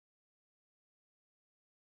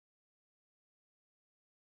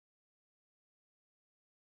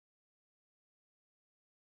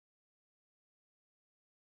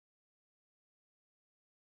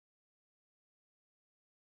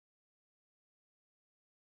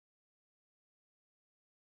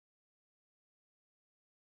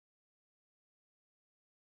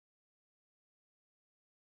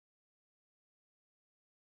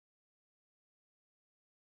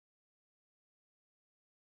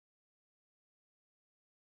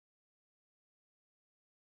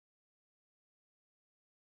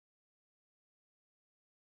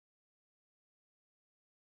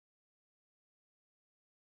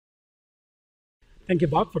Thank you,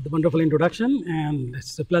 Bob, for the wonderful introduction, and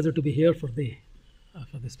it's a pleasure to be here for the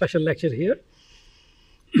special lecture here.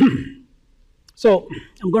 So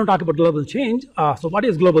I'm going to talk about global change. So what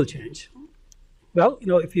is global change? Well,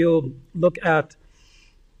 if you look at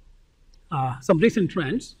some recent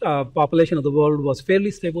trends, population of the world was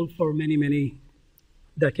fairly stable for many, many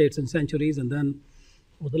decades and centuries, and then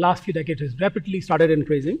over the last few decades has rapidly started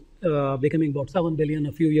increasing, becoming about 7 billion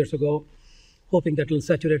a few years ago, hoping that it will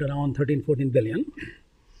saturate around 13, 14 billion.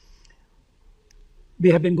 We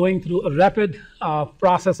have been going through a rapid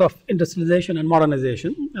process of industrialization and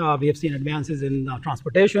modernization. We have seen advances in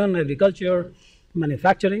transportation, agriculture,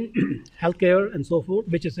 manufacturing, healthcare, and so forth,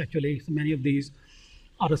 which is actually, so many of these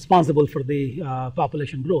are responsible for the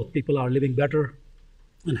population growth. People are living better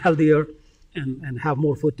and healthier and have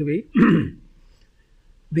more food to eat.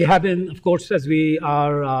 We have been, of course, as we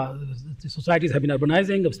are, the societies have been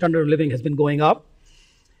urbanizing, the standard of living has been going up.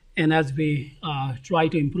 And as we try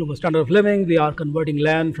to improve our standard of living, we are converting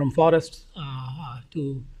land from forests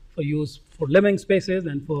for use for living spaces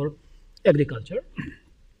and for agriculture.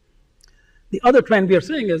 The other trend we are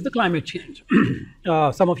seeing is the climate change.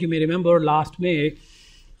 Some of you may remember last May,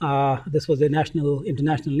 this was a international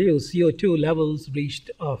news, CO2 levels reached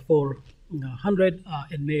 400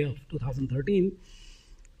 in May of 2013.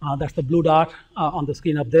 That's the blue dot on the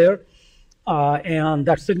screen up there. And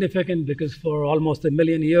that's significant because for almost a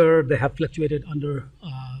million years, they have fluctuated under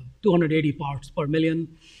 280 parts per million.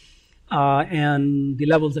 And the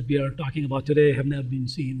levels that we are talking about today have never been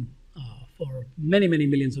seen for many, many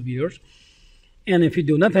millions of years. And if you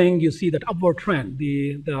do nothing, you see that upward trend.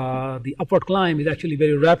 The upward climb is actually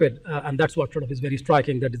very rapid. And that's what sort of is very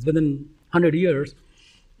striking, that it's within 100 years,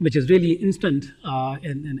 which is really instant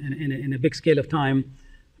in a big scale of time.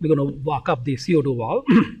 We're going to walk up the CO2 wall.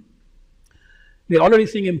 We're already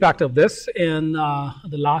seeing impact of this in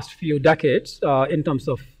the last few decades in terms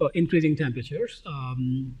of increasing temperatures.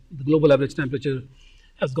 The global average temperature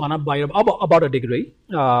has gone up by about a degree,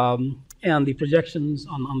 and the projections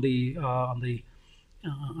on the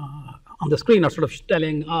screen are sort of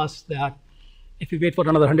telling us that if we wait for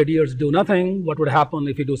another 100 years to do nothing, what would happen?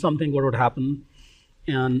 If we do something, what would happen?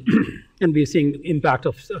 And we're seeing impact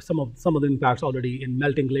of some of the impacts already in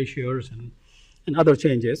melting glaciers and other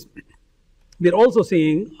changes. We're also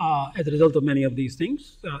seeing, as a result of many of these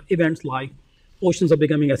things, events like oceans are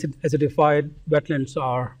becoming acidified, wetlands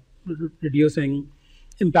are reducing,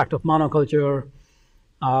 impact of monoculture,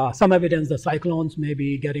 some evidence that cyclones may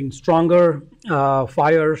be getting stronger,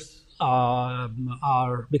 fires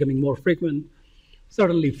are becoming more frequent.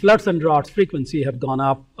 Certainly, floods and droughts frequency have gone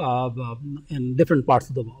up in different parts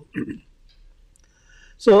of the world.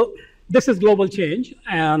 So this is global change,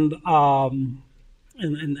 and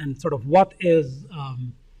sort of what is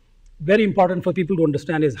very important for people to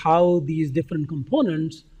understand is how these different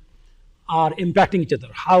components are impacting each other.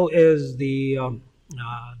 How is the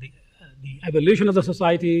evolution of the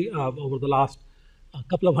society over the last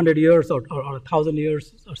couple of hundred years or 1,000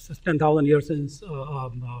 years or 10,000 years since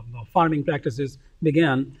farming practices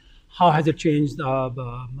began, how has it changed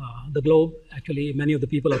the globe? Actually, many of the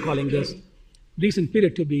people are calling this recent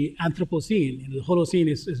period to be Anthropocene. The Holocene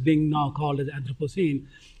is being now called as Anthropocene,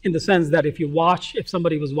 in the sense that if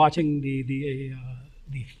somebody was watching the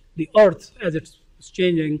Earth as it's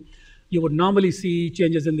changing, you would normally see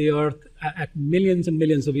changes in the Earth at millions and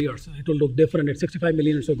millions of years. It will look different at 65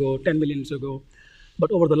 million years ago, 10 million years ago.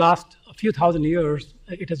 But over the last few thousand years,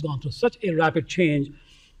 it has gone through such a rapid change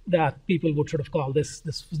that people would sort of call this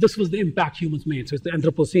was the impact humans made. So it's the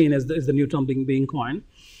Anthropocene is the new term being coined.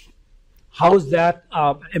 How is that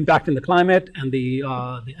impacting the climate and the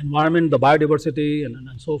environment, the biodiversity,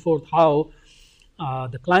 and so forth? How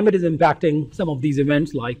the climate is impacting some of these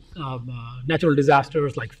events like natural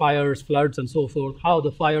disasters like fires, floods, and so forth. How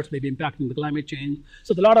the fires may be impacting the climate change.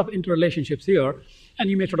 So there's a lot of interrelationships here. And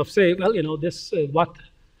you may sort of say, well, this what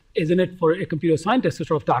is in it for a computer scientist to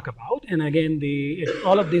sort of talk about? And again,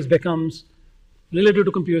 all of this becomes related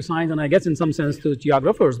to computer science, and I guess in some sense to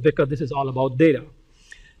geographers, because this is all about data.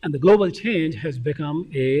 And the global change has become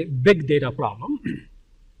a big data problem,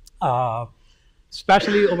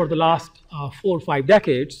 especially over the last 4 or 5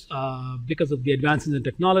 decades because of the advances in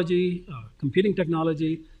technology, computing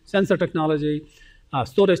technology, sensor technology,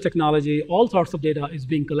 storage technology. All sorts of data is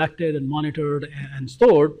being collected and monitored and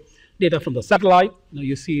stored. Data from the satellite.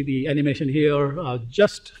 You see the animation here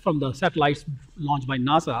just from the satellites launched by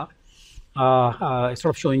NASA. It's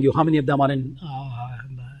sort of showing you how many of them are in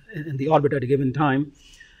the orbit at a given time.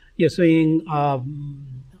 You're seeing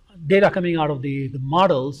data coming out of the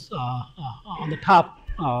models on the top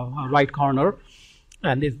right corner.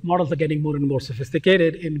 And these models are getting more and more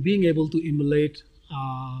sophisticated in being able to emulate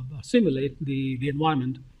simulate the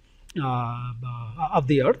environment of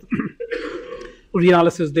the Earth.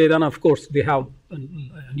 Reanalysis data, and of course, we have,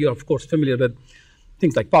 and you're of course familiar with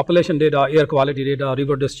things like population data, air quality data,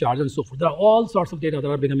 river discharge, and so forth. There are all sorts of data that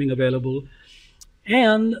are becoming available.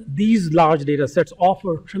 And these large data sets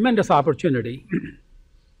offer tremendous opportunity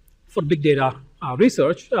for big data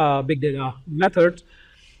research, big data methods.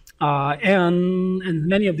 And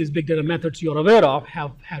many of these big data methods you're aware of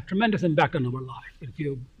have had tremendous impact on our life. If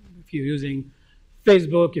you're using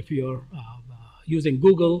Facebook, if you're using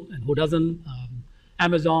Google, and who doesn't,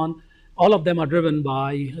 Amazon, all of them are driven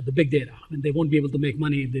by the big data. I mean, they won't be able to make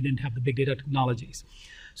money if they didn't have the big data technologies.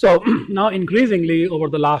 So now increasingly over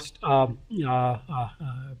the last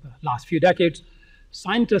few decades,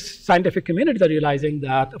 scientific communities are realizing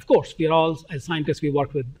that, of course, we are all, as scientists, we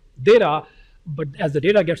work with data, but as the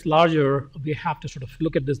data gets larger, we have to sort of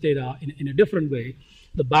look at this data in a different way.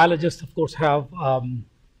 The biologists, of course, have,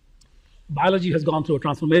 biology has gone through a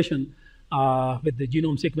transformation with the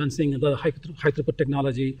genome sequencing and the high throughput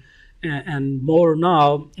technology, and more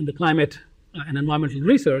now in the climate and environmental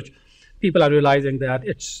research, people are realizing that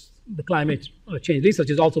the climate change research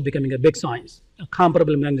is also becoming a big science, a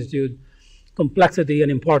comparable magnitude, complexity,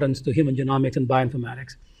 and importance to human genomics and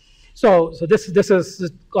bioinformatics. So this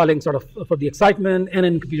is calling sort of for the excitement, and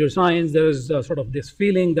in computer science, there is sort of this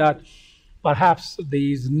feeling that perhaps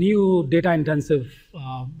these new data-intensive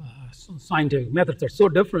scientific methods are so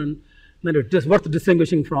different that it's just worth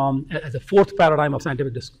distinguishing from as a fourth paradigm of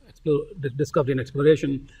scientific discovery and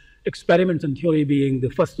exploration, experiments and theory being the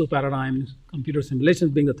first two paradigms, computer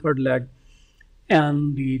simulations being the third leg,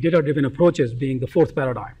 and the data-driven approaches being the fourth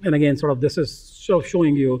paradigm. And again, sort of this is sort of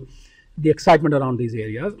showing you the excitement around these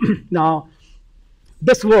areas. Now,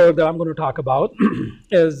 this work that I'm going to talk about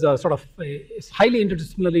is is highly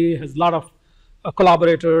interdisciplinary, has a lot of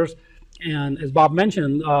collaborators, and as Bob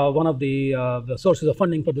mentioned, one of the sources of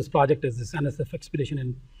funding for this project is this NSF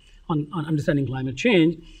expedition on understanding climate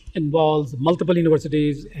change. Involves multiple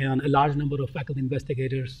universities and a large number of faculty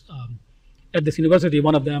investigators at this university.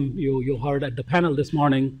 One of them you heard at the panel this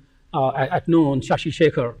morning at noon, Shashi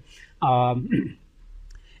Shekhar.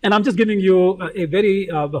 And I'm just giving you a very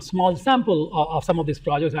small sample of some of these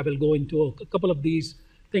projects. I will go into a couple of these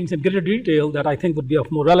things in greater detail that I think would be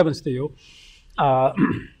of more relevance to you.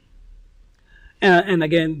 And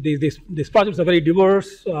again, these projects are very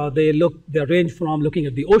diverse. They range from looking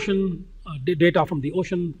at the ocean, data from the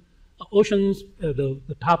oceans.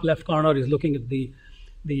 The top left corner is looking at the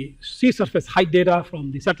sea surface height data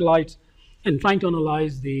from the satellites, and trying to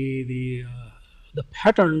analyze the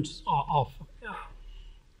patterns of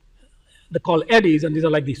they call eddies, and these are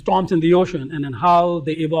like the storms in the ocean, and then how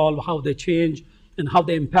they evolve, how they change, and how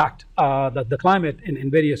they impact the climate in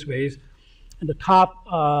various ways. In the top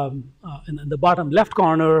and in the bottom left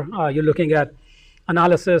corner, you're looking at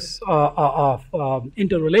analysis of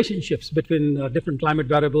interrelationships between different climate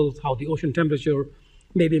variables, how the ocean temperature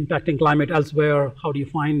may be impacting climate elsewhere, how do you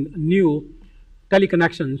find new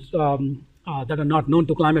teleconnections that are not known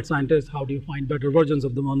to climate scientists, how do you find better versions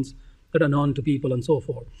of the ones that are known to people, and so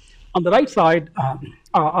forth. On the right side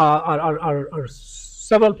are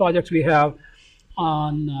several projects we have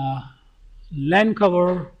on land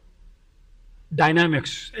cover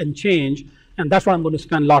dynamics and change, and that's what I'm going to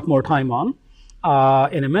spend a lot more time on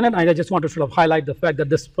in a minute. I just want to sort of highlight the fact that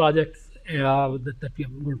this project that we are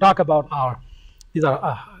going to talk about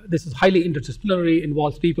this is highly interdisciplinary,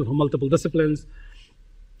 involves people from multiple disciplines,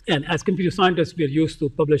 and as computer scientists, we are used to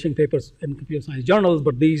publishing papers in computer science journals,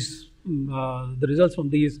 but these the results from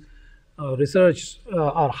these research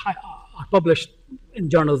are published in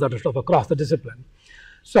journals that are sort of across the discipline.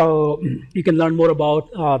 So you can learn more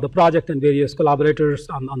about the project and various collaborators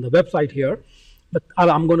on the website here. But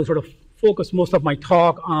I'm going to sort of focus most of my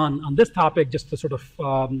talk on this topic just to sort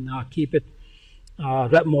of keep it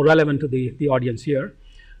more relevant to the audience here.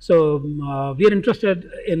 So we are interested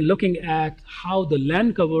in looking at how the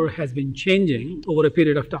land cover has been changing over a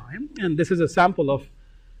period of time. And this is a sample of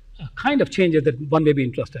kind of changes that one may be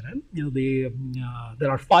interested in. You know,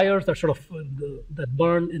 there are fires that sort of that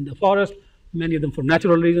burn in the forest, many of them for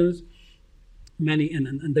natural reasons.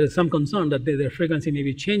 And there is some concern that their frequency may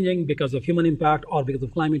be changing because of human impact or because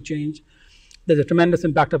of climate change. There's a tremendous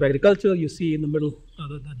impact of agriculture. You see in the middle,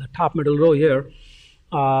 the top middle row here,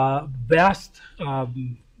 vast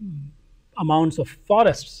amounts of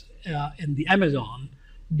forests in the Amazon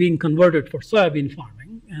being converted for soybean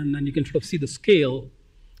farming, and then you can sort of see the scale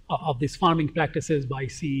of these farming practices by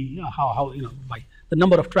how by the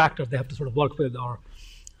number of tractors they have to sort of work with or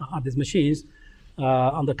these machines.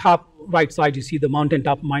 On the top right side, you see the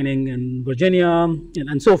mountaintop mining in Virginia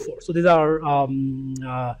and so forth. So these are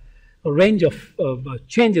a range of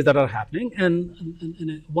changes that are happening.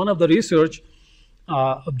 And one of the research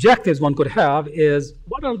objectives one could have is,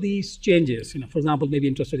 what are these changes? For example, maybe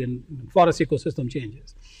interested in forest ecosystem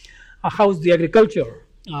changes. How is the agriculture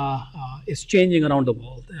is changing around the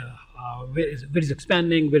world? Where is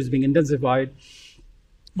expanding? Where is being intensified?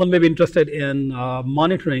 One may be interested in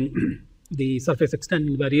monitoring the surface extent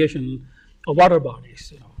and variation of water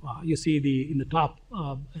bodies. You see in the top,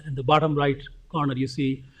 in the bottom right corner, you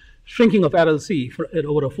see shrinking of RLC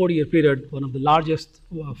over a 40-year period. One of the largest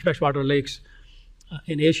freshwater lakes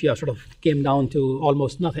in Asia sort of came down to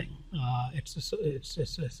almost nothing. It's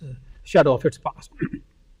a shadow of its past.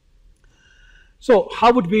 So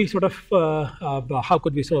how would we sort of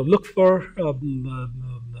look for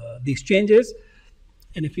these changes?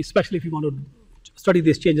 And especially if you want to study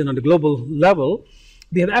these changes on a global level,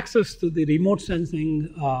 we have access to the remote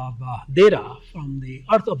sensing data from the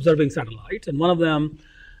Earth observing satellites, and one of them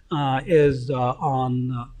is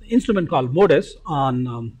on an instrument called MODIS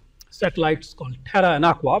on satellites called Terra and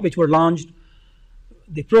Aqua, which were launched.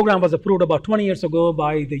 The program was approved about 20 years ago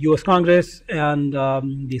by the US Congress, and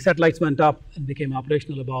the satellites went up and became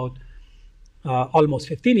operational about almost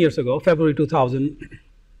 15 years ago, February 2000.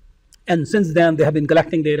 And since then, they have been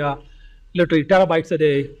collecting data, literally terabytes a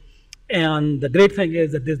day. And the great thing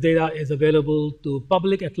is that this data is available to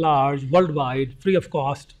public at large, worldwide, free of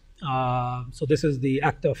cost. So this is the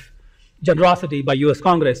act of generosity by US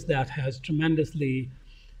Congress that has tremendously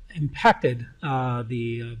impacted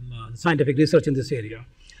the scientific research in this area.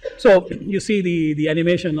 So you see the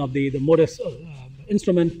animation of the MODIS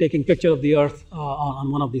instrument taking picture of the Earth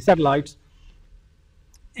on one of the satellites.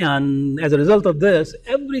 And as a result of this,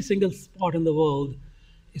 every single spot in the world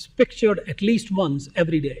is pictured at least once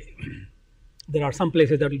every day. There are some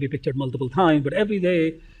places that will be pictured multiple times, but every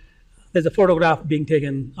day there's a photograph being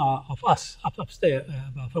taken of us upstairs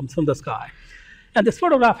from the sky. And this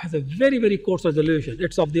photograph has a very, very coarse resolution.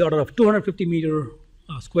 It's of the order of 250 meter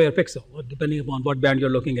square pixel, depending upon what band you're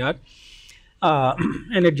looking at.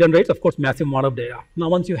 And it generates, of course, massive amount of data. Now,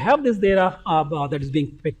 once you have this data that is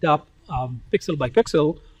being picked up pixel by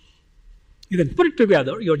pixel, you can put it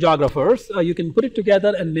together, your geographers, you can put it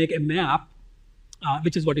together and make a map,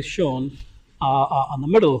 which is what is shown on the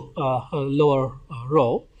middle lower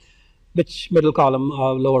row, which middle column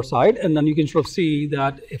lower side. And then you can sort of see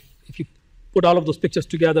that if you put all of those pictures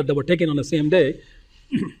together that were taken on the same day,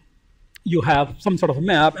 you have some sort of a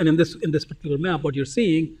map. And in this particular map, what you're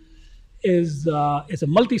seeing is a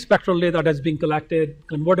multispectral data that's being collected,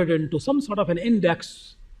 converted into some sort of an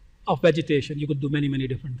index of vegetation. You could do many, many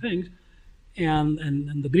different things. And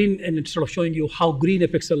the green, and it's sort of showing you how green a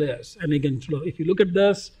pixel is. And again, sort of, if you look at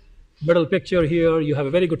this middle picture here, you have a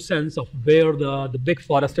very good sense of where the big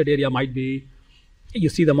forested area might be. You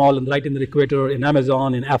see them all right in the equator, in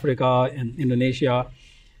Amazon, in Africa, in Indonesia.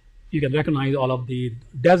 You can recognize all of the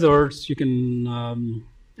deserts. You can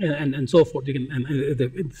and so forth. You can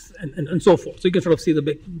and so forth. So you can sort of see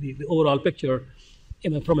the overall picture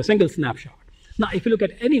from a single snapshot. Now, if you look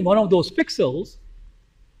at any one of those pixels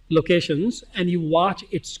locations and you watch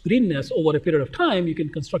its greenness over a period of time, you can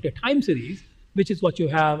construct a time series, which is what you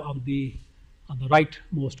have on the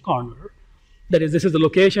rightmost corner. That is, this is the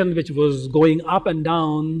location which was going up and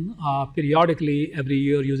down periodically every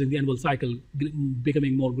year using the annual cycle,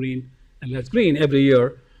 becoming more green and less green every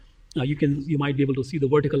year. You might be able to see the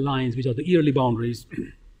vertical lines, which are the yearly boundaries.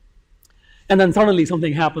 And then suddenly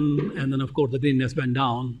something happened, and then of course the greenness went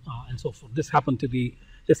down and so forth. This happens to be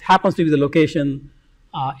the location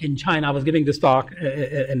in China. I was giving this talk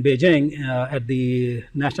in Beijing at the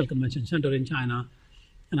National Convention Center in China,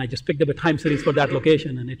 and I just picked up a time series for that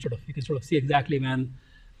location, and you can sort of see exactly when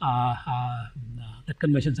that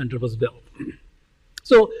convention center was built.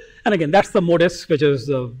 So, and again, that's the MODIS, which is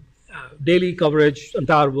daily coverage,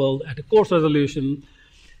 entire world at a coarse resolution.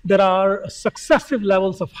 There are successive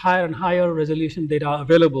levels of higher and higher resolution data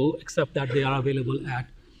available, except that they are available at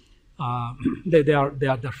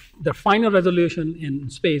they're finer resolution in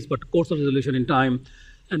space, but coarser resolution in time.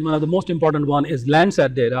 And one of the most important one is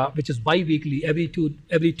Landsat data, which is bi-weekly. Every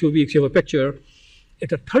two weeks you have a picture.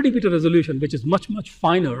 It's a 30-meter resolution, which is much, much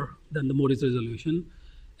finer than the MODIS resolution,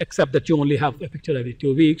 except that you only have a picture every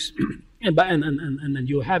 2 weeks, and then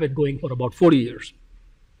you have it going for about 40 years.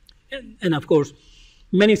 And of course,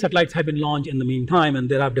 many satellites have been launched in the meantime, and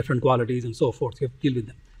they have different qualities and so forth. You have to deal with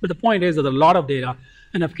them. But the point is that there are a lot of data.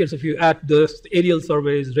 And of course, if you add this, aerial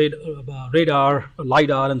surveys, radar,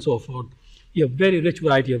 LiDAR, and so forth, you have very rich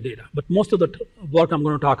variety of data. But most of the work I'm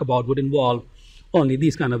going to talk about would involve only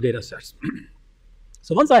these kind of data sets.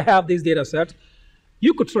 So once I have these data sets,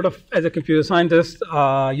 you could sort of, as a computer scientist,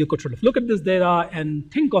 you could sort of look at this data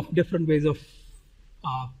and think of different ways of,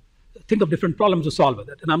 think of different problems to solve with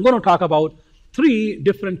it. And I'm going to talk about 3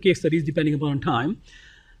 different case studies depending upon time.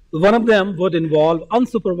 One of them would involve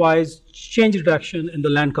unsupervised change reduction in the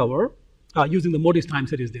land cover using the MODIS time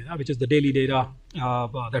series data, which is the daily data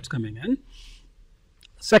that's coming in.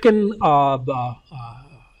 Second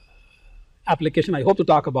application I hope to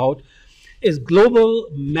talk about is global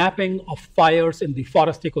mapping of fires in the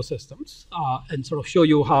forest ecosystems, and sort of show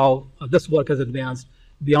you how this work has advanced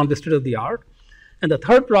beyond the state of the art. And the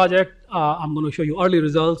third project, I'm going to show you early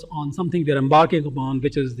results on something we're embarking upon,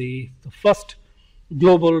 which is the first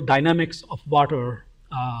global dynamics of water,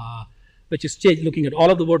 which is looking at all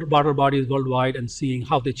of the water bodies worldwide and seeing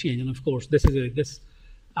how they change. And of course, this is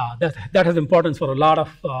that has importance for a lot of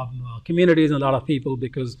communities and a lot of people,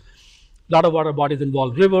 because a lot of water bodies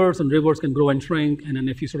involve rivers, and rivers can grow and shrink. And then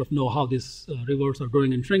if you sort of know how these rivers are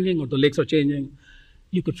growing and shrinking, or the lakes are changing,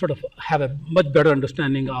 you could sort of have a much better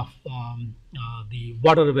understanding of the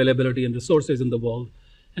water availability and resources in the world,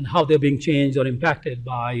 and how they're being changed or impacted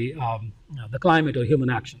by the climate or human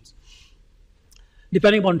actions.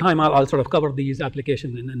 Depending on time, I'll sort of cover these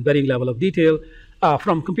applications in varying level of detail.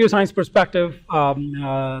 From computer science perspective,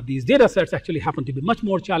 these data sets actually happen to be much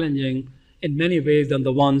more challenging in many ways than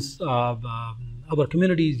the ones our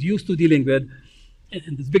community is used to dealing with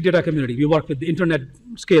in this big data community. We work with the internet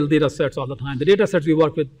scale data sets all the time. The data sets we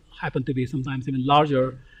work with happen to be sometimes even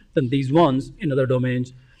larger than these ones in other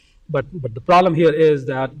domains. But the problem here is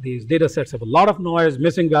that these data sets have a lot of noise,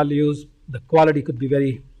 missing values. The quality could be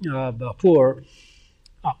very poor.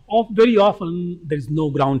 Very often, there's no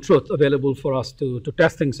ground truth available for us to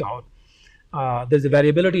test things out. There's a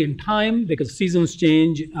variability in time because seasons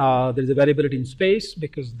change. There's a variability in space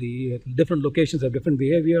because the different locations have different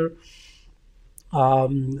behavior.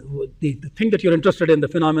 The thing that you're interested in, the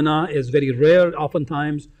phenomena, is very rare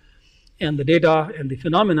oftentimes. And the data and the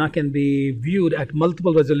phenomena can be viewed at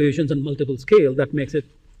multiple resolutions and multiple scale. That makes it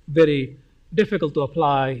very difficult to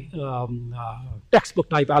apply textbook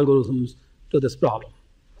type algorithms to this problem.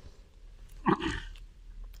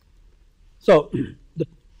 So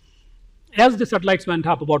as the satellites went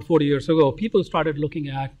up about 40 years ago, people started looking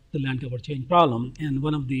at the land cover change problem. And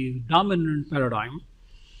one of the dominant paradigm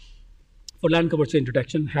for land cover change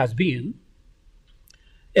detection has been,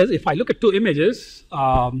 is if I look at 2 images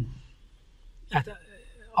of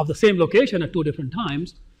the same location at 2 different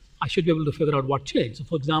times, I should be able to figure out what changed. So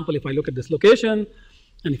for example, if I look at this location,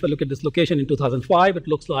 and if I look at this location in 2005, it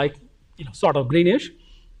looks like, sort of greenish.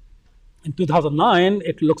 In 2009,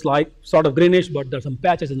 it looks like sort of greenish, but there's some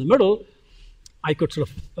patches in the middle. I could sort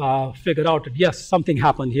of figure out that, yes, something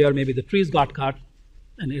happened here. Maybe the trees got cut,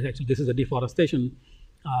 and actually this is a deforestation,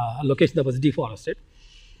 a location that was deforested.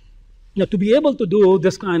 To be able to do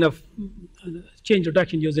this kind of change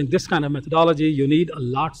detection using this kind of methodology, you need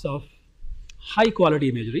lots of high-quality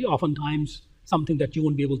imagery, oftentimes something that you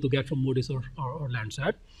won't be able to get from MODIS or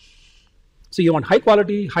Landsat. So you want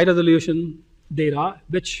high-quality, high-resolution data,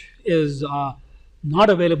 which is not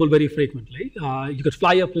available very frequently. You could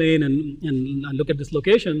fly a plane and look at this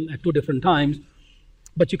location at 2 different times,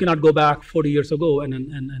 but you cannot go back 40 years ago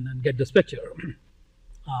and get this picture.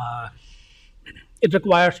 It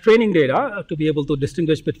requires training data to be able to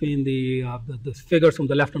distinguish between the figures from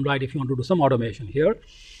the left and right if you want to do some automation here.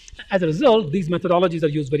 As a result, these methodologies are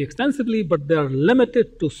used very extensively, but they're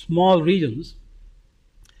limited to small regions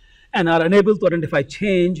and are unable to identify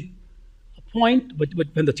change, a point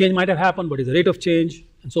when the change might have happened, what is the rate of change,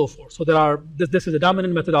 and so forth. So this is a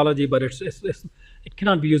dominant methodology, but it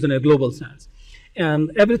cannot be used in a global sense.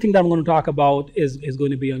 And everything that I'm going to talk about is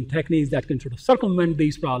going to be on techniques that can sort of circumvent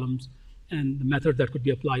these problems and the methods that could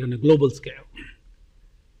be applied on a global scale.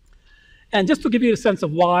 And just to give you a sense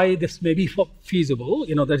of why this may be feasible,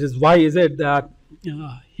 that is, why is it that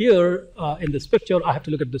here in this picture, I have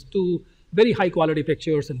to look at these 2 very high quality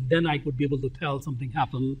pictures, and then I would be able to tell something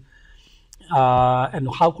happened. And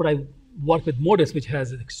how could I work with MODIS, which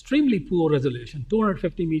has an extremely poor resolution,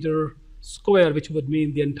 250 meter square, which would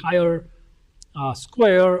mean the entire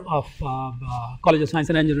square of College of Science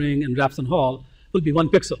and Engineering and Rapson Hall will be 1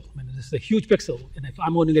 pixel. I mean, this is a huge pixel. And if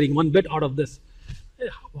I'm only getting 1 bit out of this,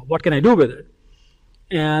 what can I do with it?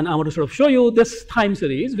 And I want to sort of show you this time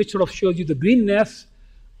series, which sort of shows you the greenness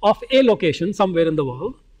of a location somewhere in the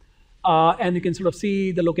world. And you can sort of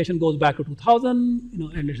see the location goes back to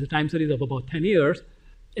 2000, and it's a time series of about 10 years.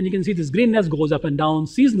 And you can see this greenness goes up and down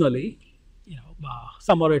seasonally.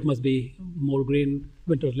 Summer it must be more green,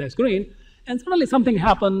 winter less green. And suddenly something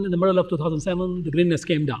happened in the middle of 2007, the greenness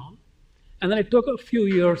came down. And then it took a few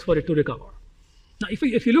years for it to recover. Now,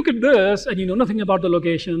 if you look at this and you know nothing about the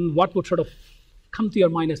location, what would sort of come to your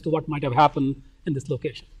mind as to what might have happened in this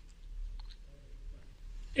location?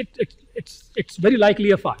 It's very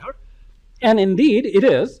likely a fire. And indeed, it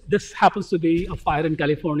is. This happens to be a fire in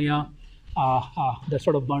California that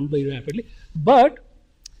sort of burned very rapidly. But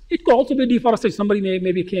it could also be deforestation. Somebody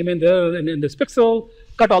maybe came in there and in this pixel,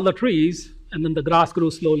 cut all the trees, and then the grass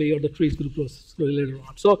grew slowly or the trees grew slowly later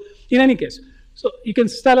on. So in any case, so you can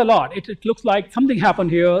tell a lot. It looks like something happened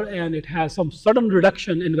here, and it has some sudden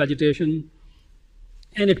reduction in vegetation.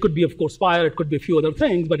 And it could be, of course, fire. It could be a few other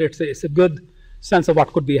things, but it's a good sense of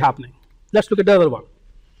what could be happening. Let's look at the other one.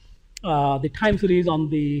 The time series on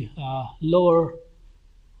the lower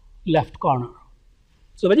left corner.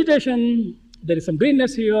 So vegetation, there is some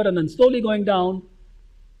greenness here, and then slowly going down,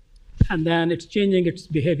 and then it's changing its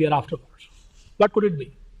behavior afterwards. What could it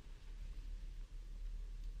be?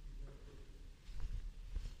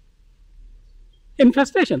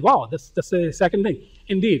 Infestation. Wow, that's the second thing.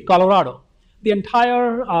 Indeed, Colorado. The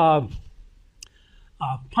entire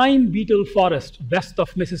pine beetle forest west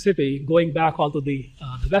of Mississippi, going back all to the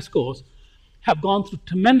west coast, have gone through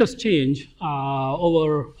tremendous change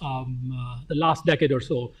over the last decade or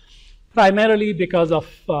so, primarily because of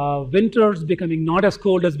winters becoming not as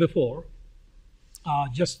cold as before,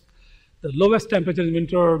 just the lowest temperature in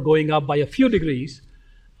winter going up by a few degrees,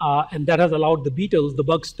 and that has allowed the beetles, the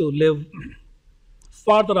bugs, to live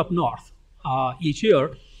farther up north each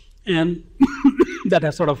year, and that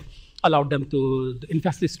has sort of allowed them to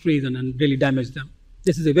infest these trees and really damage them.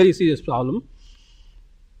 This is a very serious problem.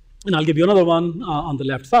 And I'll give you another one on the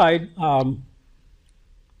left side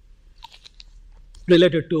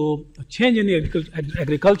related to a change in the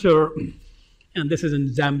agriculture, and this is in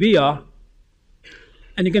Zambia.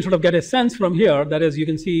 And you can sort of get a sense from here, that is, you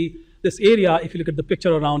can see this area, if you look at the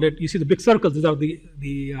picture around it, you see the big circles. These are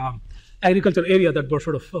the agriculture area that were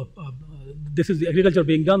sort of, this is the agriculture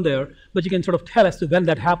being done there, but you can sort of tell as to when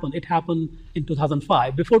that happened. It happened in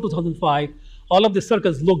 2005. Before 2005, all of the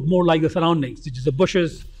circles looked more like the surroundings, which is the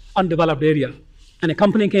bushes, undeveloped area. And a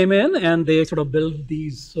company came in and they sort of built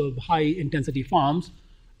these high-intensity farms.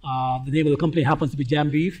 The name of the company happens to be Jam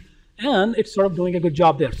Beef, and it's sort of doing a good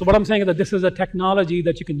job there. So what I'm saying is that this is a technology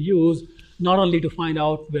that you can use not only to find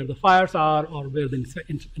out where the fires are or where the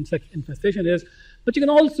insect infestation is, but you can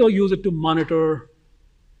also use it to monitor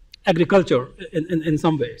agriculture in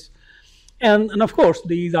some ways. And of course,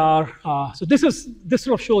 these are, so this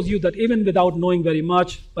sort of shows you that even without knowing very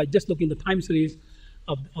much, by just looking at the time series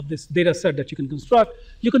of this data set that you can construct,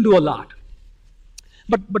 you can do a lot.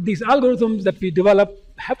 But these algorithms that we develop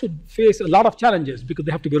have to face a lot of challenges because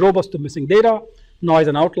they have to be robust to missing data, noise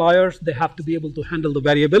and outliers. They have to be able to handle the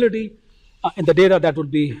variability in the data that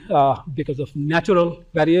would be because of natural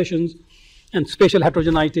variations and spatial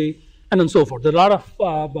heterogeneity, and then so forth. There are a lot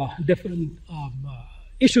of different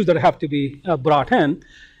issues that have to be brought in.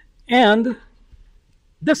 And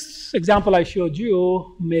this example I showed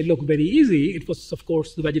you may look very easy. It was, of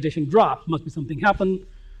course, the vegetation dropped. Must be something happened.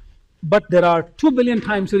 But there are 2 billion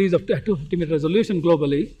time series of 250-meter resolution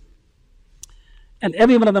globally, and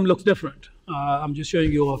every one of them looks different. I'm just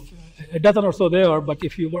showing you a dozen or so there, but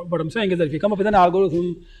what I'm saying is that if you come up with an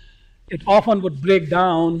algorithm, it often would break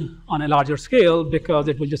down on a larger scale because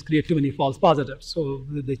it will just create too many false positives. So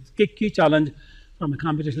the key challenge from a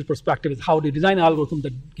computational perspective is how do you design an algorithm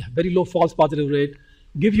that have very low false positive rate,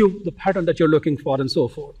 give you the pattern that you're looking for, and so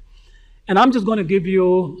forth. And I'm just going to give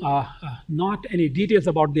you not any details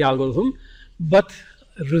about the algorithm, but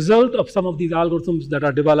a result of some of these algorithms that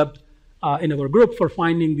are developed in our group for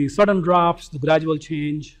finding the sudden drops, the gradual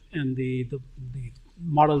change, and the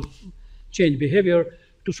model change behavior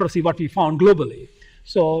to sort of see what we found globally.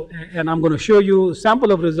 So, and I'm going to show you a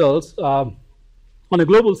sample of results on a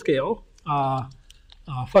global scale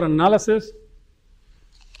for analysis.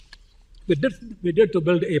 We did to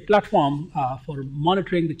build a platform for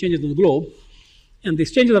monitoring the changes in the globe, and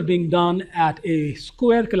these changes are being done at a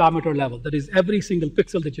square kilometer level. That is, every single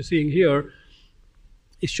pixel that you're seeing here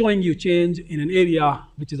is showing you change in an area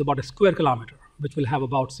which is about a square kilometer, which will have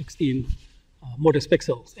about 16 Mortis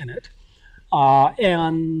pixels in it.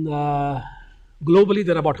 And globally,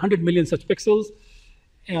 there are about 100 million such pixels,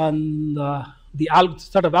 and the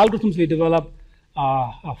set of algorithms we developed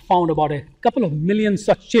found about a couple of million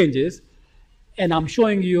such changes. And I'm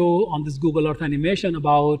showing you on this Google Earth animation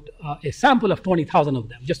about a sample of 20,000 of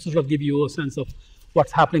them, just to sort of give you a sense of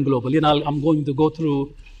what's happening globally. And I'm going to go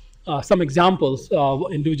through some examples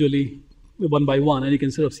individually, one by one. And you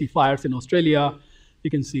can sort of see fires in Australia. You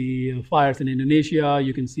can see fires in Indonesia.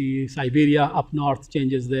 You can see Siberia up north,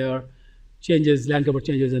 changes there, land cover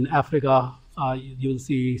changes in Africa, You will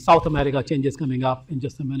see South America changes coming up in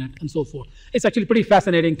just a minute, and so forth. It's actually pretty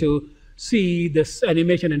fascinating to see this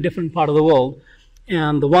animation in different part of the world.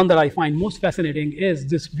 And the one that I find most fascinating is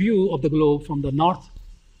this view of the globe from the north,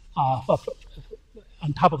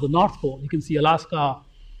 on top of the North Pole. You can see Alaska,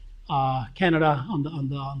 Canada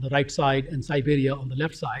on the right side, and Siberia on the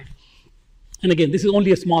left side. And again, this is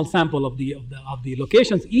only a small sample of the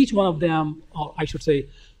locations. Each one of them, or I should say,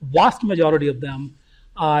 vast majority of them,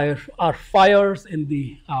 are fires in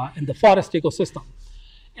the forest ecosystem.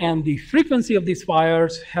 And the frequency of these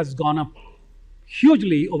fires has gone up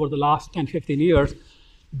hugely over the last 10, 15 years,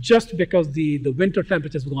 just because the winter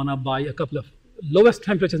temperatures have gone up by a couple of, lowest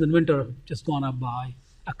temperatures in winter have just gone up by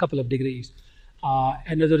a couple of degrees.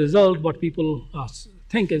 And as a result, what people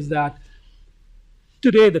think is that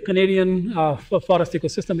today the Canadian forest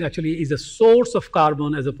ecosystem actually is a source of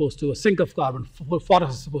carbon as opposed to a sink of carbon.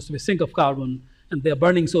 Forest is supposed to be a sink of carbon, and they're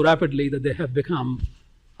burning so rapidly that they have become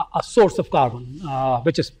a source of carbon,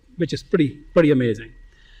 which is pretty amazing.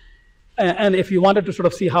 And if you wanted to sort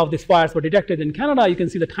of see how these fires were detected in Canada, you can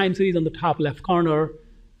see the time series on the top left corner.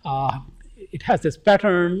 It has this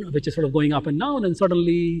pattern which is sort of going up and down, and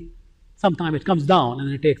suddenly sometime it comes down,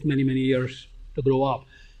 and it takes many, many years to grow up.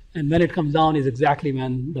 And when it comes down is exactly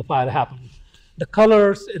when the fire happened. The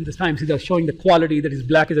colors in this time series are showing the quality, that is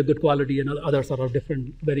black is a good quality and others are of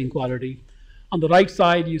different varying quality. On the right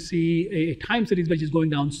side, you see a time series which is going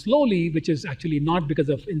down slowly, which is actually not because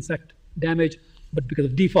of insect damage, but because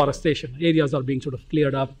of deforestation. Areas are being sort of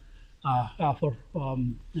cleared up for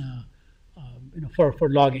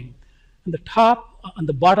logging. On the top, on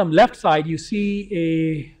the bottom left side, you see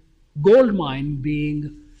a gold mine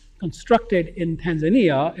being constructed in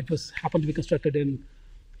Tanzania. It happened to be constructed in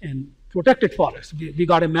protected forests. We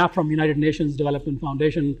got a map from United Nations Development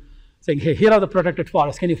Foundation saying, hey, here are the protected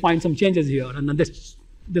forests. Can you find some changes here? And then this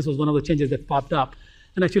was one of the changes that popped up.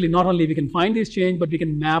 And actually, not only we can find these changes, but we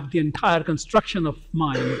can map the entire construction of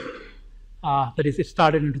mine. That is, it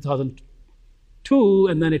started in 2002,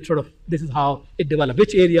 and then it sort of, this is how it developed.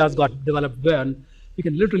 Which areas got developed when? We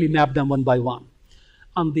can literally map them one by one.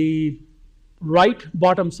 On the right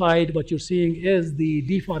bottom side, what you're seeing is the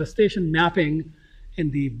deforestation mapping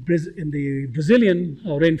in the Brazilian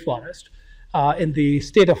rainforest, in the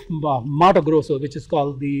state of Mato Grosso, which is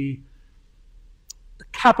called the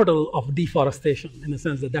capital of deforestation, in the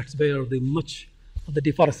sense that that's where much of the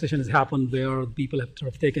deforestation has happened, where people have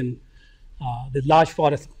sort of taken the large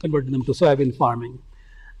forests, converted them to soybean farming.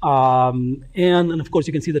 And of course,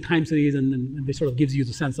 you can see the time series, and which sort of gives you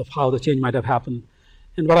the sense of how the change might have happened.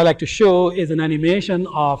 And what I like to show is an animation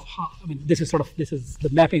of how, this is the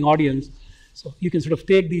mapping audience. So you can sort of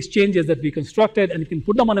take these changes that we constructed and you can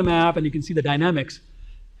put them on a map and you can see the dynamics.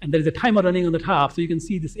 And there is a timer running on the top. So you can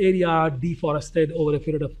see this area deforested over a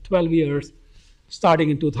period of 12 years, starting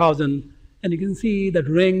in 2000. And you can see that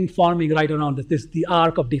ring forming right around this, the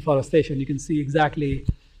arc of deforestation. You can see exactly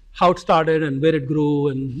how it started and where it grew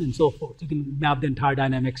and so forth. You can map the entire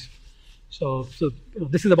dynamics. So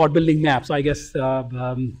this is about building maps. I guess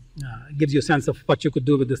gives you a sense of what you could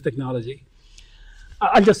do with this technology.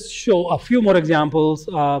 I'll just show a few more examples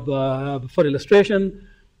for illustration.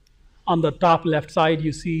 On the top left side,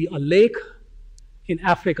 you see a lake in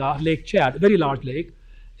Africa, Lake Chad, a very large lake.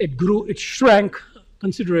 It shrank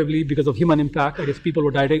considerably because of human impact. That is, people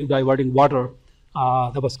were diverting water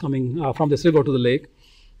that was coming from this river to the lake.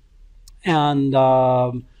 And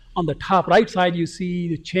on the top right side, you see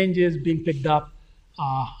the changes being picked up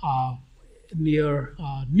near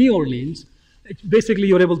New Orleans. Basically,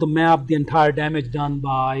 you're able to map the entire damage done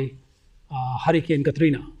by Hurricane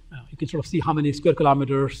Katrina. You can sort of see how many square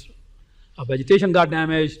kilometers of vegetation got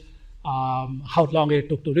damaged, how long it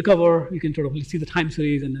took to recover. You can sort of see the time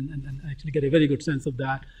series and actually get a very good sense of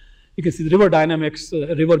that. You can see the river dynamics,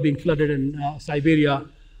 a river being flooded in Siberia.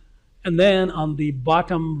 And then on the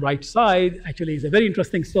bottom right side, actually, is a very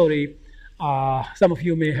interesting story. Some of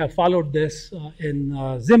you may have followed this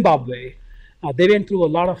in Zimbabwe. They went through a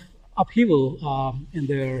lot of upheaval in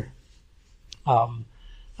their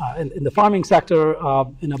in the farming sector.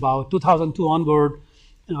 In about 2002 onward,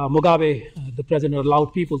 Mugabe, the president,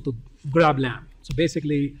 allowed people to grab land. So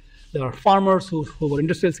basically, there are farmers who were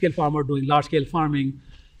industrial scale farmers doing large scale farming,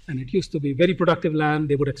 and it used to be very productive land.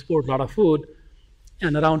 They would export a lot of food.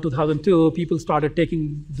 And around 2002, people started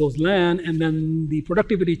taking those land, and then the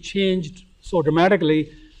productivity changed so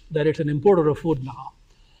dramatically that it's an importer of food now.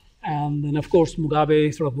 And then, of course,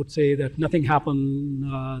 Mugabe sort of would say that nothing happened.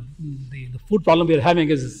 The food problem we're having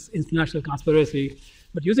is international conspiracy.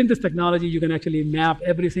 But using this technology, you can actually map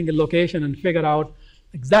every single location and figure out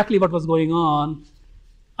exactly what was going on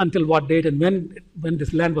until what date and when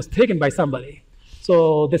this land was taken by somebody.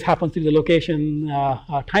 So this happens to be the location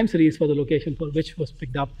time series for the location for which was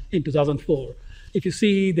picked up in 2004. If you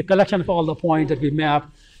see the collection of all the points that we mapped,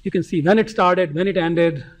 you can see when it started, when it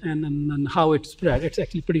ended, and how it spread. It's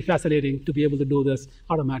actually pretty fascinating to be able to do this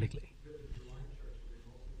automatically.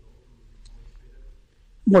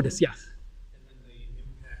 Modis, yes. And then the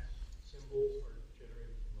impact symbols are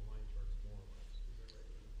generated from the line charts more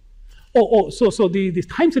or less. Is that right? So the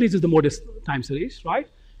time series is the Modis time series, right?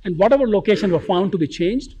 And whatever location were found to be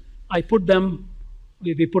changed, we put them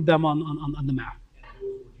on the map. And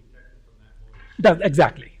those were detected from that modis.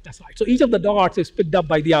 Exactly, that's right. So each of the dots is picked up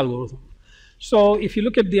by the algorithm. So if you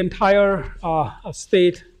look at the entire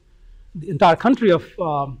state, the entire country of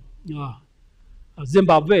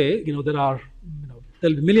Zimbabwe,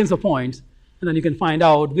 there'll be millions of points, and then you can find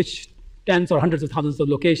out which tens or hundreds of thousands of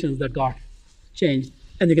locations that got changed,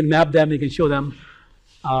 and you can map them. You can show them.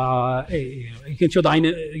 You can show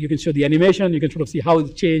the animation. You can sort of see how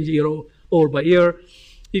it changed year over by year.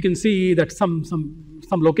 You can see that some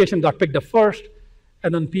location got picked up first,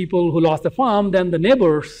 and then people who lost the farm, then the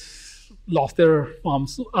neighbors lost their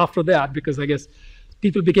farms after that, because I guess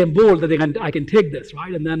people became bold that I can take this,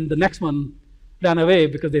 right? And then the next one ran away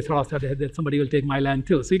because they thought that somebody will take my land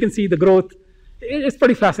too. So you can see the growth. It's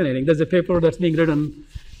pretty fascinating. There's a paper that's being written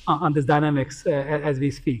on this dynamics as we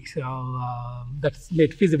speak. So that's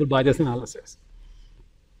made feasible by this analysis.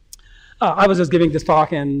 I was just giving this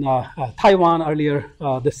talk in Taiwan earlier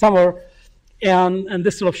this summer, and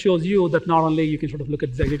this sort of shows you that not only you can sort of look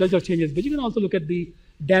at the agricultural changes, but you can also look at the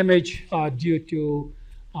damage due to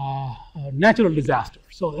natural disasters.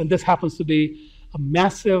 So, and this happens to be a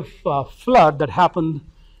massive flood that happened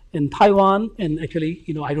in Taiwan, and actually,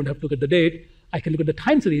 I don't have to look at the date. I can look at the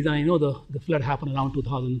time series, and I know the flood happened around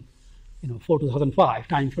 2004, 2005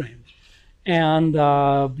 time frame. And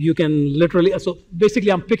you can literally, so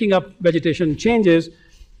basically I'm picking up vegetation changes,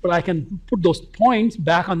 but I can put those points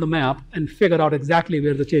back on the map and figure out exactly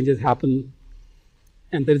where the changes happen.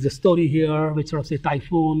 And there is a story here which sort of says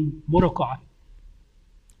Typhoon Morakot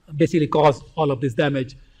basically caused all of this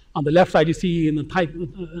damage. On the left side, you see in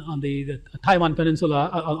on the Taiwan Peninsula,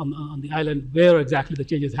 on the island, where exactly the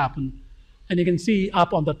changes happen. And you can see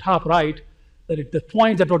up on the top right that the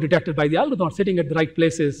points that were detected by the algorithm are sitting at the right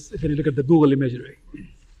places if you look at the Google imagery.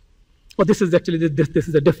 But this is actually, this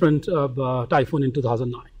is a different typhoon in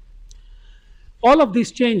 2009. All of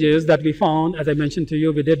these changes that we found, as I mentioned to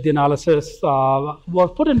you, we did the analysis, were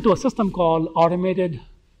put into a system called Automated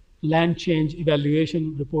Land Change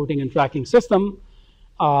Evaluation, Reporting, and Tracking System.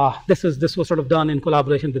 This was sort of done in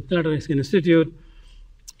collaboration with Planetary Institute.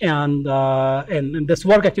 And this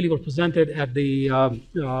work actually was presented at the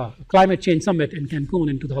Climate Change Summit in Cancun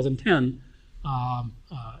in 2010.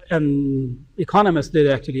 And economists did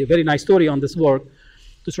actually a very nice story on this work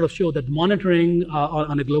to sort of show that monitoring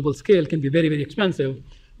on a global scale can be very, very expensive.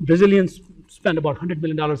 Brazilians spend about $100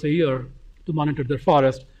 million a year to monitor their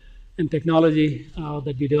forest. And technology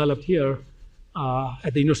that we developed here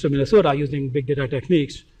at the University of Minnesota using big data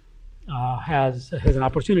techniques has an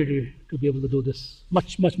opportunity to be able to do this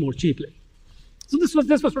much more cheaply. So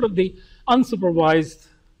this was sort of the unsupervised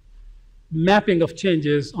mapping of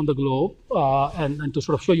changes on the globe, and to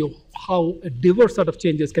sort of show you how a diverse set of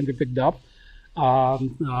changes can be picked up,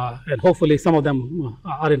 and hopefully some of them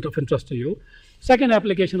are of interest to you. Second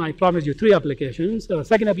application, I promised you 3 applications.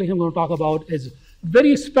 Second application I'm going to talk about is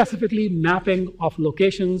very specifically mapping of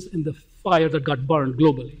locations in the fire that got burned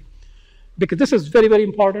globally. Because this is very, very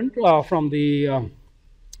important the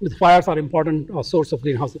fires are important source of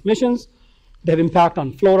greenhouse emissions. They have impact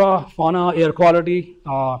on flora, fauna, air quality,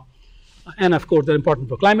 and of course they're important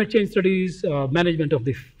for climate change studies, management of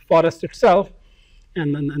the forest itself,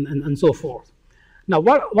 and so forth. Now,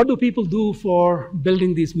 what do people do for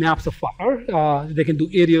building these maps of fire? They can do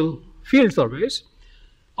aerial field surveys.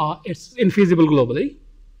 It's infeasible globally.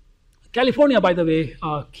 California, by the way,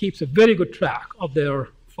 keeps a very good track of their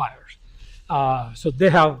fires. So they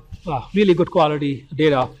have really good quality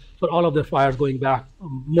data for all of their fires going back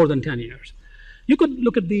more than 10 years. You could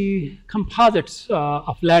look at the composites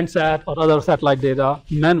of Landsat or other satellite data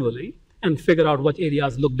manually and figure out what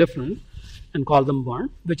areas look different and call them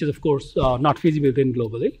burnt, which is, of course, not feasible within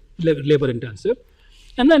globally, labor intensive.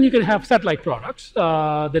 And then you can have satellite products.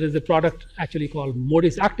 There is a product actually called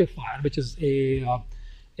Modis Active Fire, which is a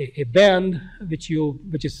band which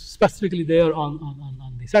is specifically there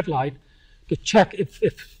on the satellite to check if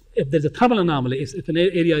there's a thermal anomaly, if an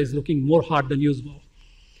area is looking more hot than usual.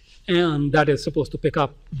 And that is supposed to pick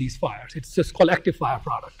up these fires. It's just called Active Fire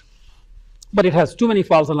product. but it has too many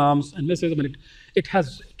false alarms and misses. I mean, it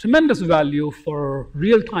has tremendous value for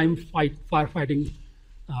real-time firefighting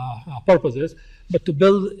purposes, but to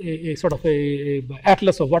build a sort of a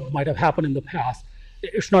atlas of what might have happened in the past,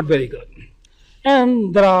 it's not very good.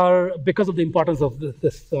 And there are, because of the importance of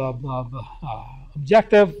this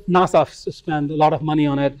objective, NASA spent a lot of money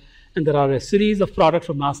on it, and there are a series of products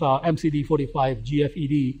from NASA, MCD45,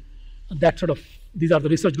 GFED, that sort of, these are the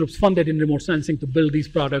research groups funded in remote sensing to build these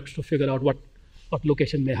products to figure out what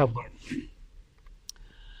location may have burned.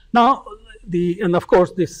 Now, and of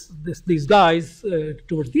course, these guys,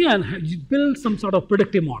 towards the end, build some sort of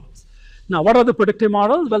predictive models. Now, what are the predictive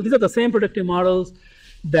models? Well, these are the same predictive models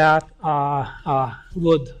that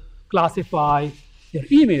would classify your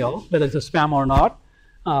email, whether it's a spam or not,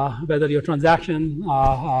 whether your transaction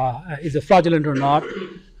is a fraudulent or not.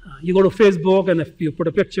 You go to Facebook, and if you put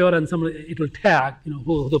a picture and it will tag,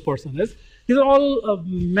 who the person is. These are all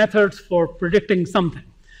methods for predicting something.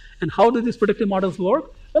 And how do these predictive models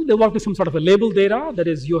work? Well, they work with some sort of a label data. That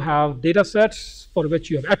is, you have data sets for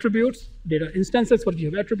which you have attributes, data instances for which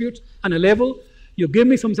you have attributes, and a label. You give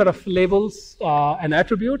me some sort of labels and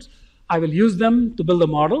attributes. I will use them to build a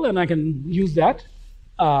model, and I can use that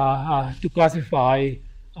to classify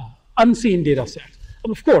unseen data sets.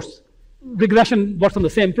 And of course, regression works on the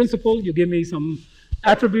same principle. You give me some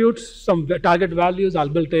attributes, some target values. I'll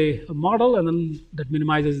build a model, and then that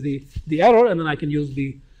minimizes the error, and then I can use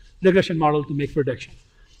the regression model to make predictions.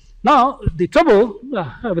 Now, the trouble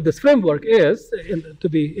with this framework is, to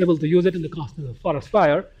be able to use it in the context of forest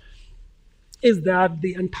fire, is that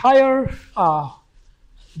the entire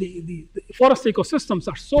the forest ecosystems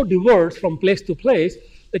are so diverse from place to place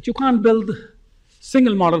that you can't build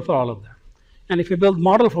single model for all of them. And if you build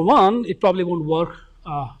model for one, it probably won't work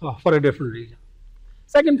for a different region.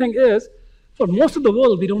 Second thing is, for most of the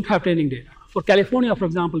world, we don't have training data. For California, for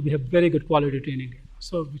example, we have very good quality training data.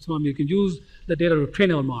 So you can use the data to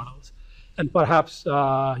train our models and perhaps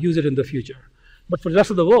use it in the future. But for the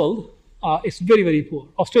rest of the world, it's very, very poor.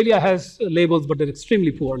 Australia has labels, but they're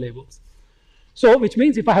extremely poor labels. So, which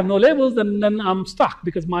means if I have no labels, then I'm stuck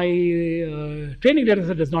because my training data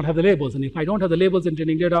set does not have the labels. And if I don't have the labels in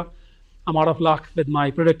training data, I'm out of luck with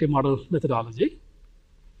my predictive model methodology.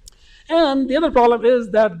 And the other problem is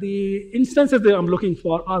that the instances that I'm looking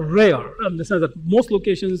for are rare, in the sense that most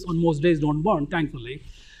locations on most days don't burn, thankfully,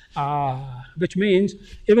 which means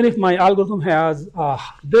even if my algorithm has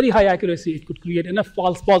very high accuracy, it could create enough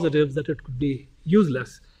false positives that it could be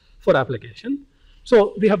useless for application.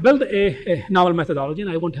 So we have built a novel methodology,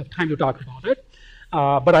 and I won't have time to talk about it,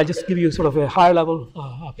 but I'll just give you sort of a higher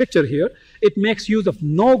level picture here. It makes use of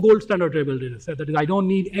no gold standard label data set. That is, I don't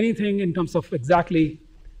need anything in terms of exactly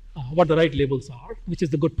what the right labels are, which is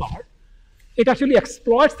the good part. It actually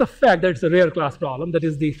exploits the fact that it's a rare class problem, that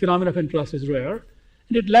is, the phenomenon of interest is rare,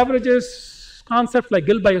 and it leverages concepts like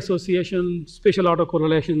guild by association, spatial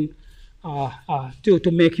autocorrelation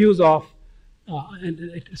to make use of, and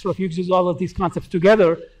it sort of uses all of these concepts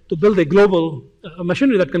together to build a global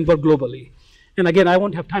machinery that can work globally. And again, I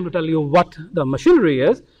won't have time to tell you what the machinery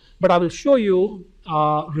is, but I will show you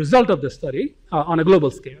result of this study on a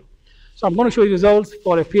global scale. So I'm going to show you results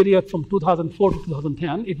for a period from 2004 to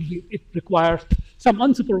 2010. It requires some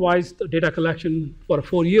unsupervised data collection for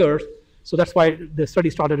 4 years. So that's why the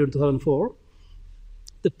study started in 2004.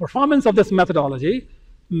 The performance of this methodology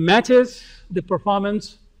matches the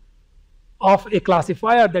performance of a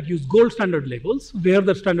classifier that uses gold standard labels where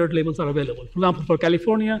the standard labels are available. For example, for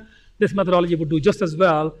California, this methodology would do just as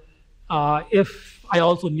well if I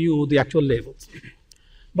also knew the actual labels.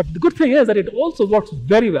 But the good thing is that it also works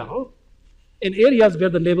very well in areas where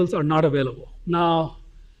the labels are not available. Now,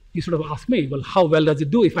 you sort of ask me, well, how well does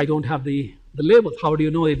it do if I don't have the labels? How do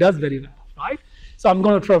you know it does very well, right? So I'm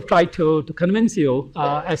going to try to convince you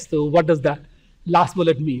as to what does that last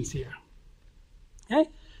bullet means here. Okay?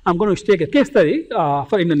 I'm going to take a case study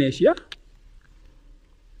for Indonesia.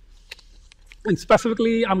 And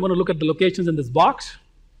specifically, I'm going to look at the locations in this box.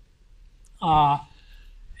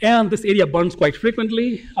 And this area burns quite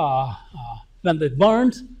frequently. When it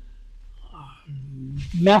burns,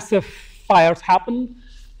 massive fires happen,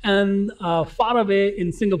 and far away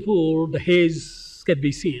in Singapore, the haze can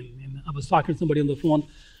be seen. And I was talking to somebody on the phone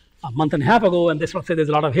a month and a half ago, and they sort of said there's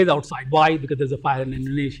a lot of haze outside. Why? Because there's a fire in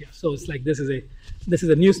Indonesia. So it's like this is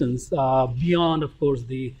a nuisance beyond, of course,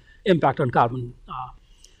 the impact on carbon.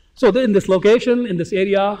 So in this location, in this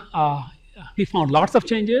area, we found lots of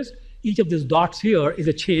changes. Each of these dots here is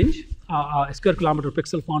a change, a square kilometer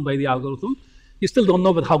pixel found by the algorithm. You still don't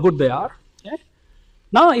know how good they are. Okay?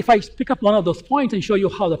 Now, if I pick up one of those points and show you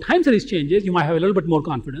how the time series changes, you might have a little bit more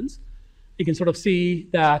confidence. you can sort of see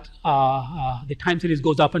that the time series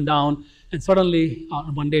goes up and down, and suddenly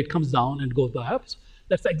one day it comes down and goes up.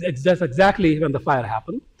 That's exactly when the fire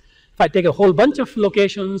happened. If I take a whole bunch of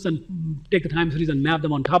locations and take the time series and map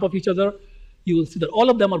them on top of each other, you will see that all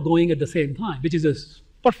of them are going at the same time, which is a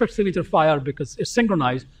perfect signature fire because it's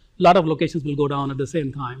synchronized. A lot of locations will go down at the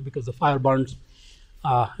same time because the fire burns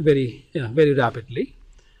very rapidly.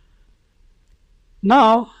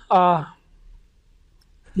 Now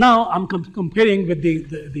I'm comparing with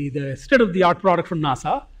the state-of-the-art product from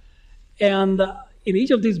NASA, and in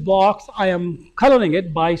each of these boxes, I am coloring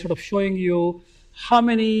it by sort of showing you how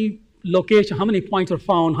many locations, how many points are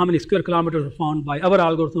found, how many square kilometers are found by our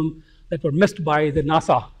algorithm that were missed by the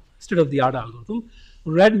NASA state-of-the-art algorithm.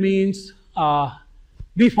 Red means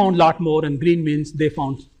we found a lot more, and green means they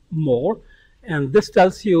found more. And this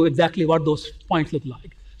tells you exactly what those points look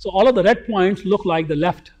like. So all of the red points look like the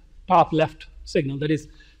top left signal. That is,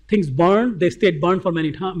 things burned, they stayed burned for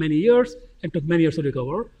many years and took many years to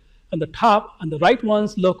recover. And the top and the right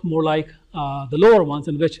ones look more like the lower ones,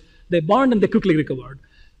 in which they burned and they quickly recovered.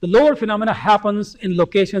 The lower phenomena happens in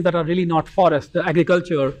locations that are really not forest, the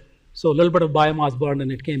agriculture, so a little bit of biomass burned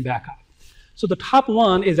and it came back up. So the top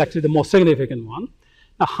one is actually the most significant one.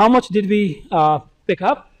 Now, how much did we pick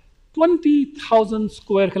up? 20,000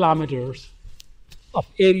 square kilometers of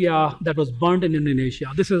area that was burned in Indonesia.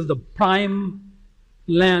 This is the prime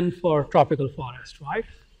land for tropical forest, right?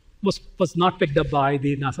 Was not picked up by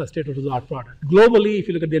the NASA state-of-the-art product. Globally, if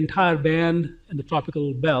you look at the entire band and the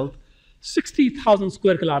tropical belt, 60,000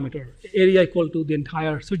 square kilometer area equal to the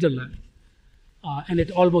entire Switzerland. And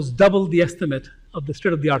it almost doubled the estimate of the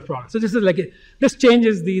state-of-the-art product. So this is this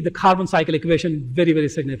changes the carbon cycle equation very, very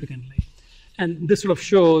significantly. And this sort of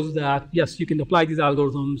shows that, yes, you can apply these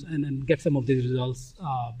algorithms and get some of these results.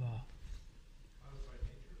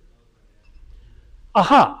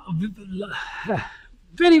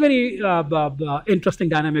 Very, very interesting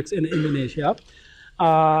dynamics in Indonesia.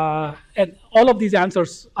 And all of these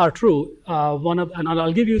answers are true. And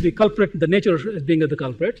I'll give you the culprit, the nature as being the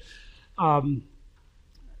culprit.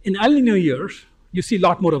 In El Nino years, you see a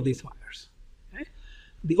lot more of these fires. Okay?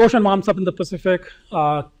 The ocean warms up in the Pacific,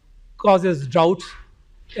 causes drought,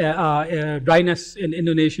 dryness in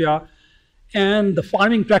Indonesia, and the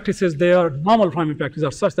farming practices there, normal farming practices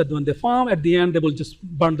are such that when they farm, at the end, they will just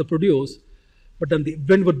burn the produce, but then the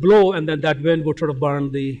wind would blow, and then that wind would sort of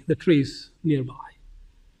burn the trees nearby.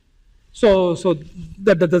 So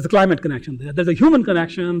there's a climate connection there. There's a human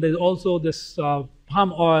connection. There's also this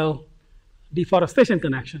palm oil deforestation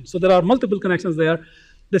connection. So there are multiple connections there.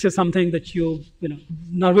 This is something that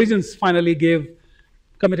Norwegians finally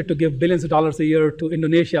committed to give billions of dollars a year to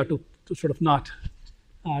Indonesia to sort of not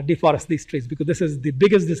deforest these trees, because this is the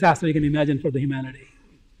biggest disaster you can imagine for the humanity.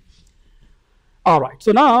 All right,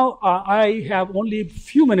 so now I have only a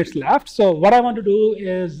few minutes left. So what I want to do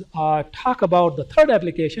is talk about the third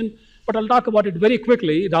application, but I'll talk about it very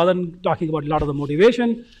quickly rather than talking about a lot of the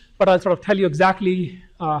motivation, but I'll sort of tell you exactly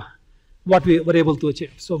what we were able to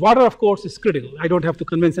achieve. So water, of course, is critical. I don't have to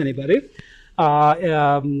convince anybody.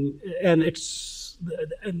 And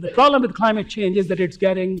the problem with climate change is that it's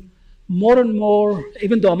getting more and more,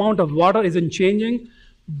 even the amount of water isn't changing,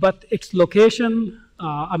 but its location,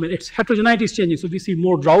 its heterogeneity is changing. So we see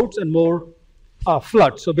more droughts and more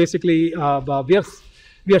floods. So basically,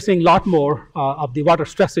 we are seeing a lot more of the water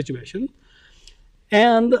stress situation.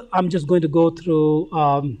 And I'm just going to go through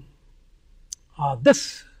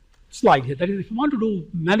this slide here. That is, if you want to do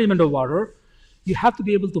management of water, you have to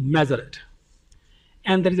be able to measure it.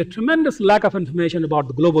 And there is a tremendous lack of information about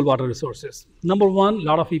the global water resources. Number one, a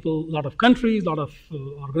lot of people, a lot of countries, a lot of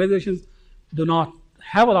organizations do not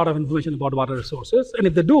have a lot of information about water resources. And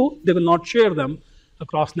if they do, they will not share them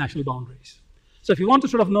across national boundaries. So if you want to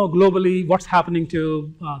sort of know globally what's happening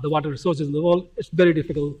to the water resources in the world, it's very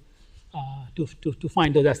difficult to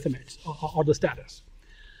find those estimates or the status.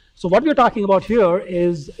 So what we're talking about here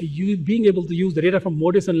is you being able to use the data from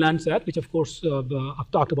MODIS and Landsat, which of course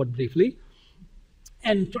I've talked about briefly,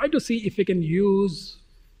 and try to see if we can use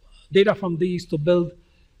data from these to build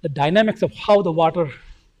the dynamics of how the water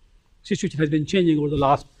situation has been changing over the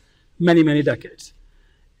last many, many decades.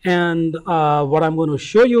 And what I'm going to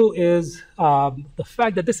show you is the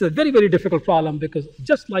fact that this is a very, very difficult problem, because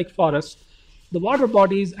just like forests, the water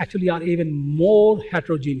bodies actually are even more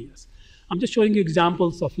heterogeneous. I'm just showing you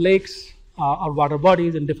examples of lakes or water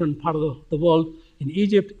bodies in different parts of the world, in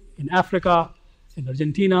Egypt, in Africa, in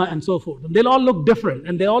Argentina, and so forth. And they'll all look different,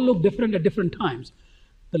 and they all look different at different times.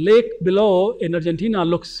 The lake below in Argentina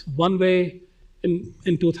looks one way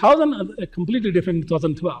in 2000, completely different in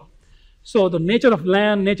 2012. So the nature of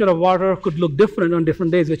land, nature of water could look different on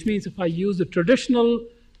different days, which means if I use the traditional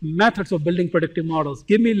methods of building predictive models,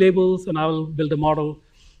 give me labels and I'll build a model,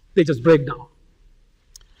 they just break down.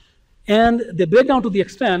 And they break down to the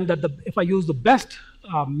extent that if I use the best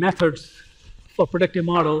methods for predictive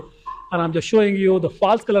model, and I'm just showing you the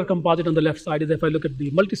false color composite on the left side, is if I look at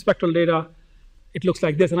the multispectral data, it looks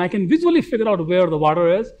like this. And I can visually figure out where the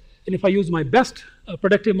water is. And if I use my best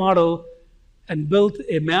predictive model and build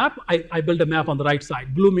a map, I build a map on the right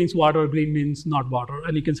side. Blue means water, green means not water.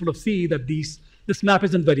 And you can sort of see that this map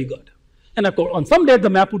isn't very good. And of course, on some days the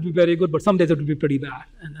map would be very good, but some days it would be pretty bad.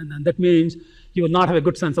 And that means you will not have a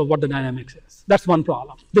good sense of what the dynamics is. That's one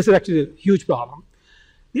problem. This is actually a huge problem.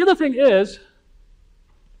 The other thing is,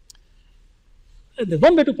 the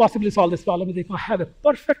one way to possibly solve this problem is if I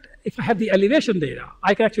have the elevation data,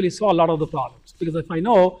 I can actually solve a lot of the problems. Because if I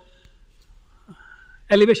know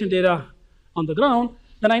elevation data on the ground,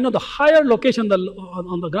 then I know the higher location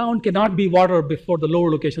on the ground cannot be water before the lower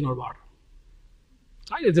location or water.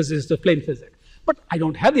 Right? This is the plain physics. But I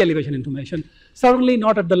don't have the elevation information, certainly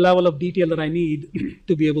not at the level of detail that I need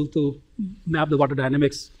to be able to map the water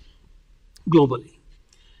dynamics globally.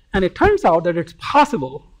 And it turns out that it's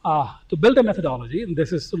possible to build a methodology, and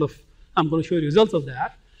this is sort of, I'm going to show you results of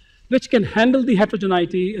that, which can handle the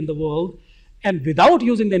heterogeneity in the world, and without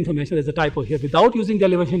using the information, there's a typo here, without using the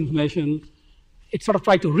elevation information, it sort of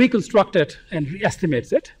tries to reconstruct it and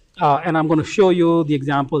re-estimates it. And I'm going to show you the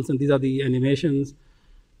examples, and these are the animations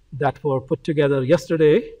that were put together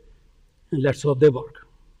yesterday, and let's hope they work.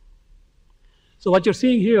 So what you're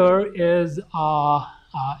seeing here is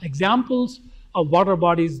examples of water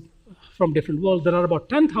bodies from different worlds. There are about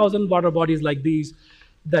 10,000 water bodies like these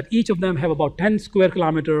that each of them have about 10 square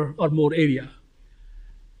kilometer or more area.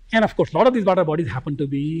 And of course, a lot of these water bodies happen to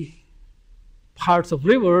be parts of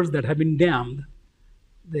rivers that have been dammed.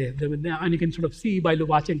 They've been dammed, and you can sort of see by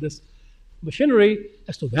watching this machinery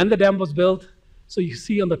as to when the dam was built. So you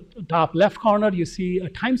see on the top left corner, you see a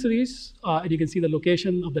time series, and you can see the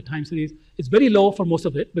location of the time series. It's very low for most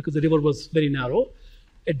of it because the river was very narrow.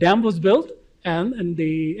 A dam was built, and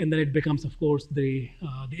then it becomes, of course, the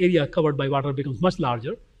area covered by water becomes much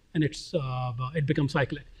larger, and it becomes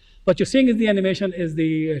cyclic. What you're seeing in the animation is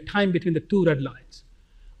the time between the two red lines.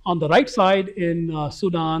 On the right side in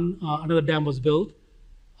Sudan, another dam was built,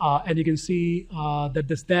 and you can see that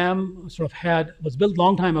this dam sort of was built a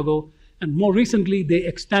long time ago, and more recently they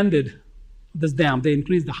extended this dam. They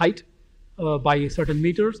increased the height by certain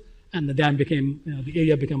meters, and the dam the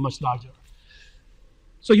area became much larger.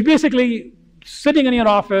 So you basically, sitting in your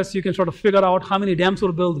office, you can sort of figure out how many dams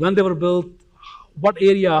were built, when they were built, what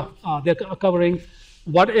area they're covering,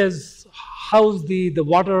 how's the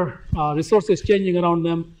water resources changing around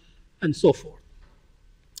them, and so forth.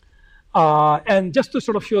 And just to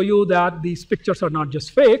sort of show you that these pictures are not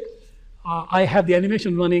just fake, I have the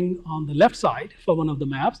animation running on the left side for one of the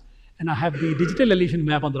maps, and I have the digital elevation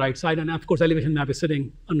map on the right side, and of course elevation map is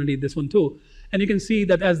sitting underneath this one too. And you can see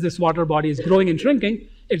that as this water body is growing and shrinking,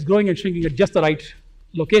 it's growing and shrinking at just the right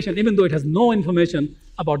location, even though it has no information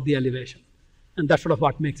about the elevation. And that's sort of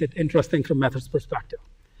what makes it interesting from methods perspective.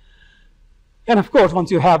 And of course, once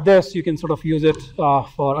you have this, you can sort of use it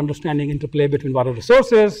for understanding interplay between water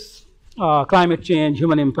resources, climate change,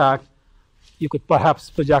 human impact. You could perhaps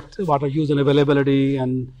project water use and availability,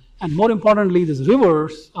 and more importantly, these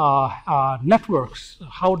rivers networks,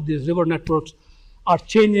 how these river networks are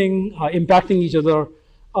changing, impacting each other.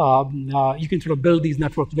 You can sort of build these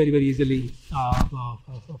networks very, very easily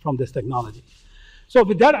from this technology. So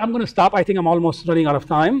with that, I'm going to stop. I think I'm almost running out of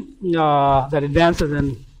time. That advances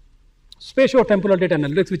in spatio-temporal data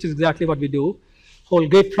analytics, which is exactly what we do,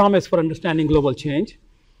 hold great promise for understanding global change.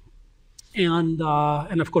 And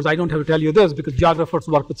of course, I don't have to tell you this because geographers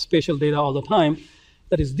work with spatial data all the time.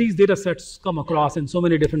 That is, these data sets come across in so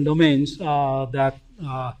many different domains that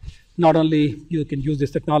not only you can use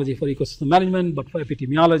this technology for ecosystem management, but for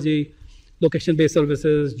epidemiology, location-based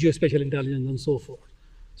services, geospatial intelligence, and so forth.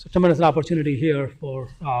 So tremendous opportunity here for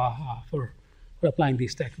applying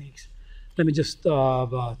these techniques. Let me just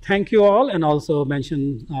thank you all and also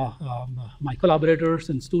mention my collaborators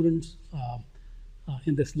and students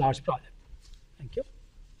in this large project. Thank you.